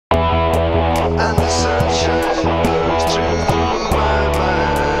and the sunshine goes through my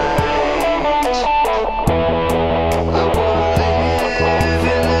mind. I wanna live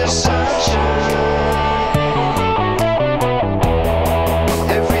in the sunshine.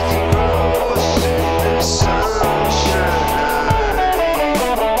 Everything grows in the sunshine.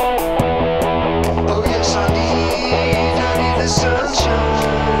 Oh yes, I need the sunshine.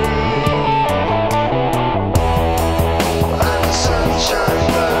 And the sunshine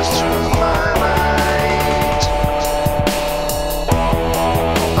goes through my mind.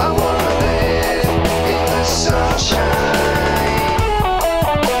 I wanna live in the sunshine.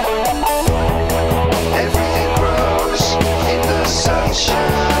 Everything grows in the sunshine.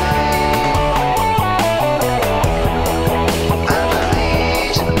 And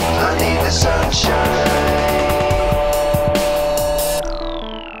I need the sunshine.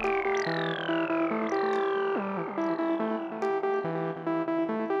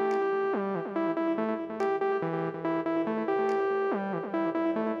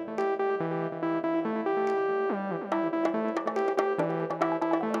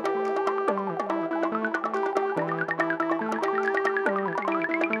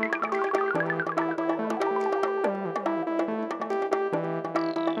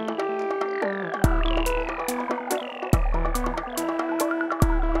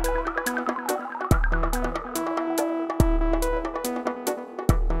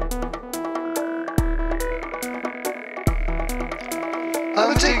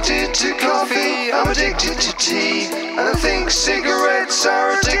 I'm addicted to coffee, I'm addicted to tea, and I think cigarettes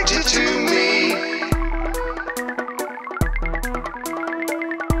are addicted to me.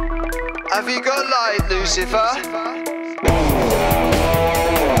 Have you got light, Lucifer?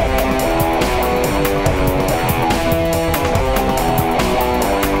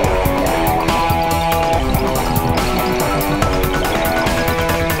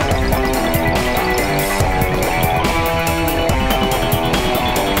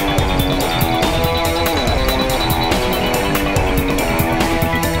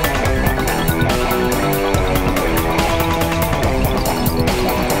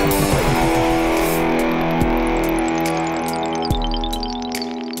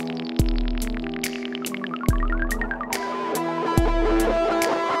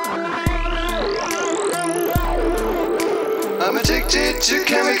 I'm addicted to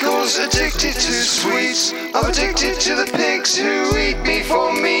chemicals, addicted to sweets. I'm addicted to the pigs who eat me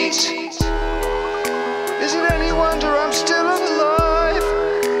for meat. Is it any wonder I'm still alive?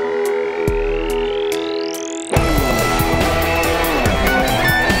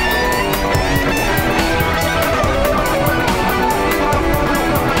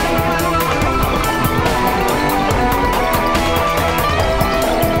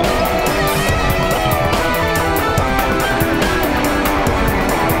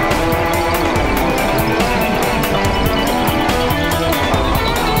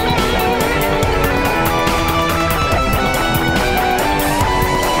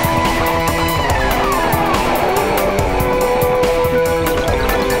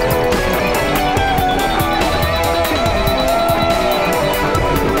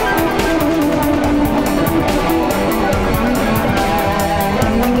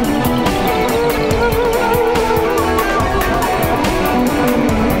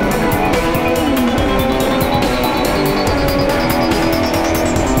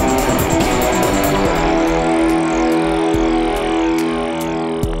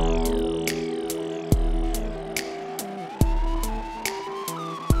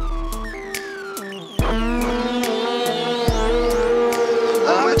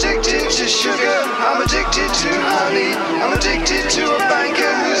 I'm addicted to sugar, I'm addicted to honey, I'm addicted to a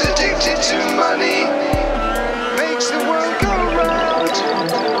banker who's addicted to money. Makes the world go round.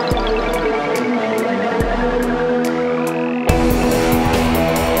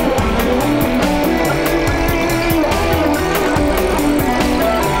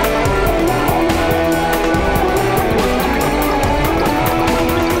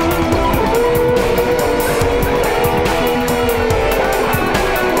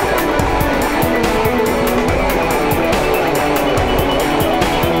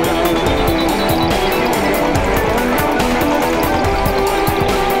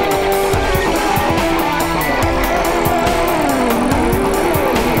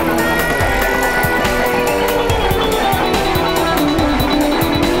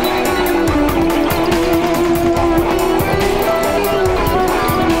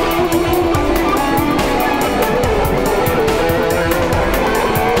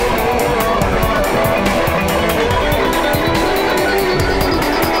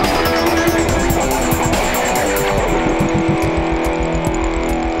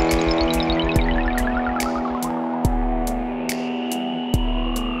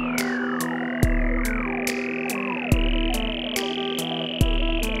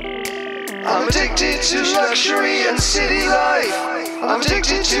 luxury and city life. I'm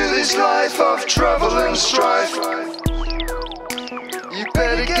addicted to this life of trouble and strife. You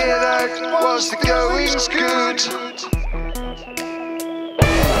better get out whilst the going's good.